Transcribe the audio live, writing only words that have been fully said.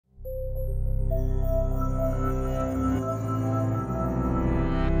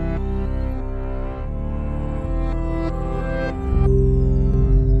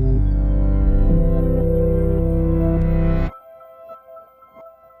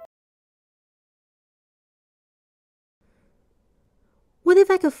What if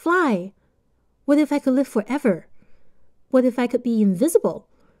I could fly? What if I could live forever? What if I could be invisible?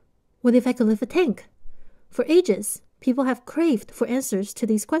 What if I could lift a tank? For ages, people have craved for answers to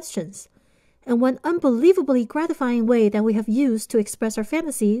these questions. And one unbelievably gratifying way that we have used to express our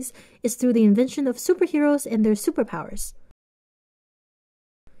fantasies is through the invention of superheroes and their superpowers.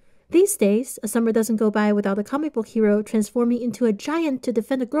 These days, a summer doesn't go by without a comic book hero transforming into a giant to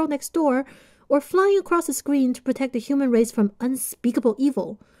defend the girl next door, or flying across the screen to protect the human race from unspeakable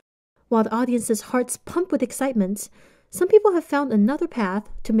evil. While the audience's hearts pump with excitement, some people have found another path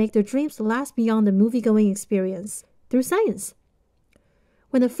to make their dreams last beyond the movie-going experience, through science.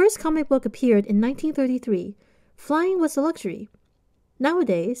 When the first comic book appeared in 1933, flying was a luxury.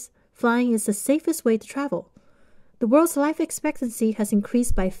 Nowadays, flying is the safest way to travel. The world's life expectancy has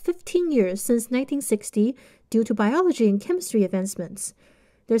increased by 15 years since 1960 due to biology and chemistry advancements.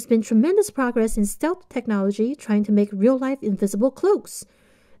 There's been tremendous progress in stealth technology trying to make real-life invisible cloaks.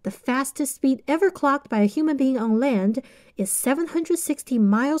 The fastest speed ever clocked by a human being on land is 760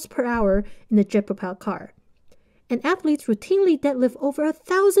 miles per hour in a jet-propelled car. And athletes routinely deadlift over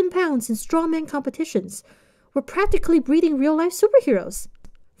 1,000 pounds in strongman competitions. We're practically breeding real-life superheroes.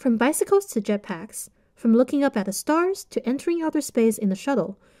 From bicycles to jetpacks, from looking up at the stars to entering outer space in a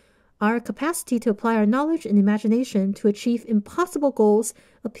shuttle, our capacity to apply our knowledge and imagination to achieve impossible goals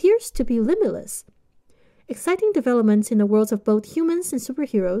appears to be limitless. Exciting developments in the worlds of both humans and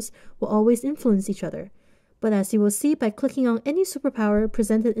superheroes will always influence each other. But as you will see by clicking on any superpower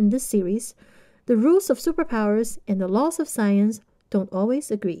presented in this series, the rules of superpowers and the laws of science don't always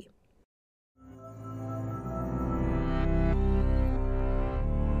agree.